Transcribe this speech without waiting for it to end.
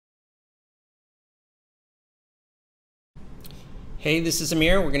Hey, this is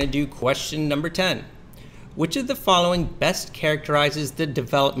Amir. We're going to do question number 10. Which of the following best characterizes the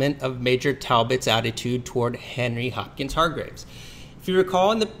development of Major Talbot's attitude toward Henry Hopkins Hargreaves? If you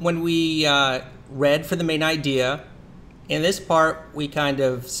recall, when we read for the main idea, in this part we kind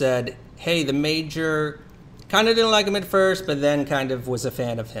of said, hey, the Major kind of didn't like him at first, but then kind of was a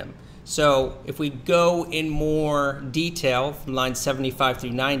fan of him. So if we go in more detail from lines 75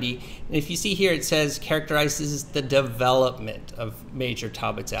 through 90, and if you see here it says characterizes the development of Major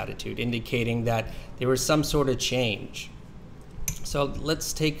Talbot's attitude, indicating that there was some sort of change. So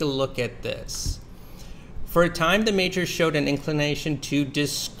let's take a look at this. For a time, the Major showed an inclination to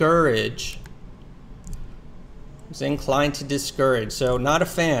discourage. He was inclined to discourage, so not a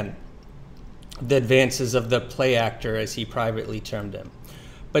fan, the advances of the play actor, as he privately termed him.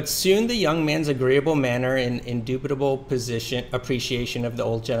 But soon the young man's agreeable manner and indubitable appreciation of the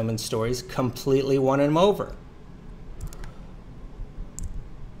old gentleman's stories completely won him over.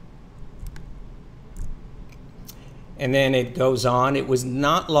 And then it goes on. It was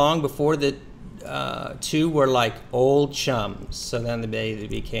not long before the two were like old chums. So then they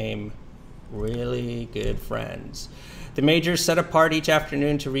became really good friends. The Major set apart each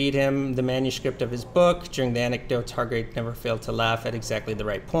afternoon to read him the manuscript of his book. During the anecdotes, Hargreaves never failed to laugh at exactly the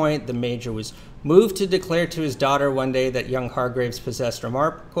right point. The Major was moved to declare to his daughter one day that young Hargreaves possessed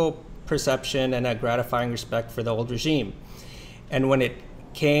remarkable perception and a gratifying respect for the old regime. And when it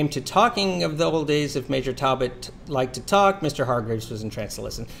came to talking of the old days, if Major Talbot liked to talk, Mr. Hargreaves was entranced to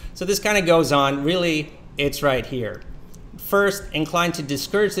listen. So this kind of goes on. Really, it's right here. First, inclined to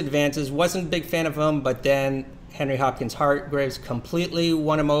discourage the advances, wasn't a big fan of them, but then Henry Hopkins Hargreaves completely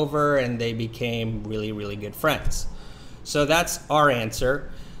won him over and they became really, really good friends. So that's our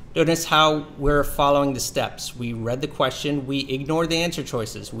answer. Notice how we're following the steps. We read the question, we ignored the answer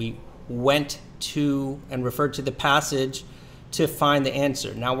choices. We went to and referred to the passage to find the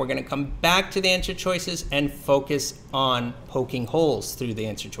answer. Now we're going to come back to the answer choices and focus on poking holes through the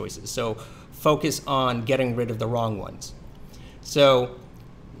answer choices. So focus on getting rid of the wrong ones. So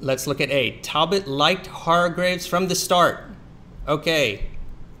let's look at A. Talbot liked Hargreaves from the start. Okay,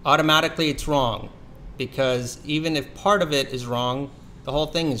 automatically it's wrong, because even if part of it is wrong, the whole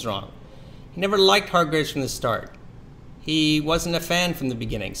thing is wrong. He never liked Hargreaves from the start. He wasn't a fan from the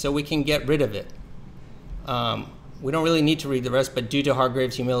beginning, so we can get rid of it. We don't really need to read the rest, but due to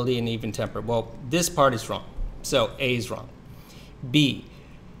Hargreaves' humility and even temper. Well, this part is wrong, so A is wrong. B.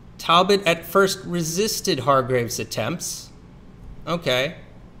 Talbot at first resisted Hargreaves' attempts. Okay.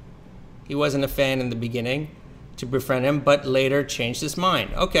 He wasn't a fan in the beginning to befriend him, but later changed his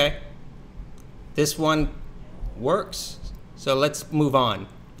mind. Okay. This one works. So let's move on.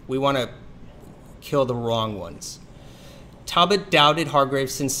 We want to kill the wrong ones. Talbot doubted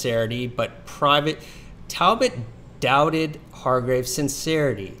Hargreaves' sincerity, but Talbot doubted Hargreaves'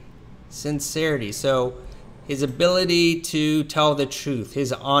 sincerity. So his ability to tell the truth,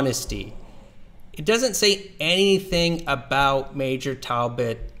 his honesty. It doesn't say anything about Major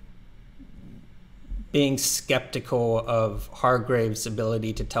Talbot being skeptical of Hargreaves'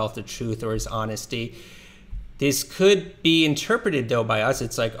 ability to tell the truth or his honesty. This could be interpreted, though, by us.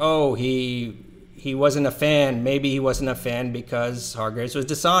 It's like, oh, he wasn't a fan. Maybe he wasn't a fan because Hargreaves was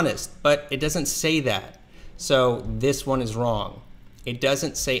dishonest. But it doesn't say that. So this one is wrong. It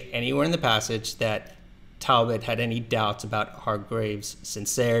doesn't say anywhere in the passage that Talbot had any doubts about Hargreaves'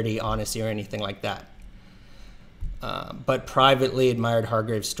 sincerity, honesty, or anything like that. But privately admired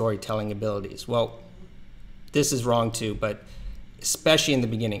Hargreaves' storytelling abilities. Well, this is wrong too, but especially in the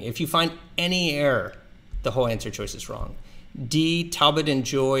beginning. If you find any error, the whole answer choice is wrong. D. Talbot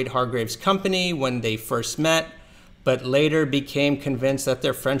enjoyed Hargreaves' company when they first met, but later became convinced that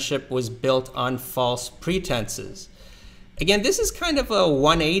their friendship was built on false pretenses. Again, this is kind of a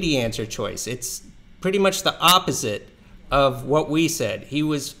 180 answer choice. It's pretty much the opposite of what we said. He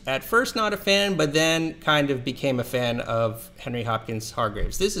was at first not a fan, but then kind of became a fan of Henry Hopkins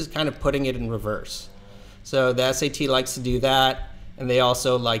Hargreaves. This is kind of putting it in reverse. So the SAT likes to do that, and they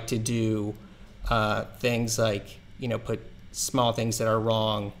also like to do things like, put small things that are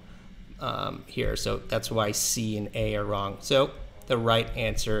wrong here. So that's why C and A are wrong. So the right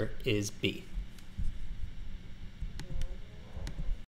answer is B.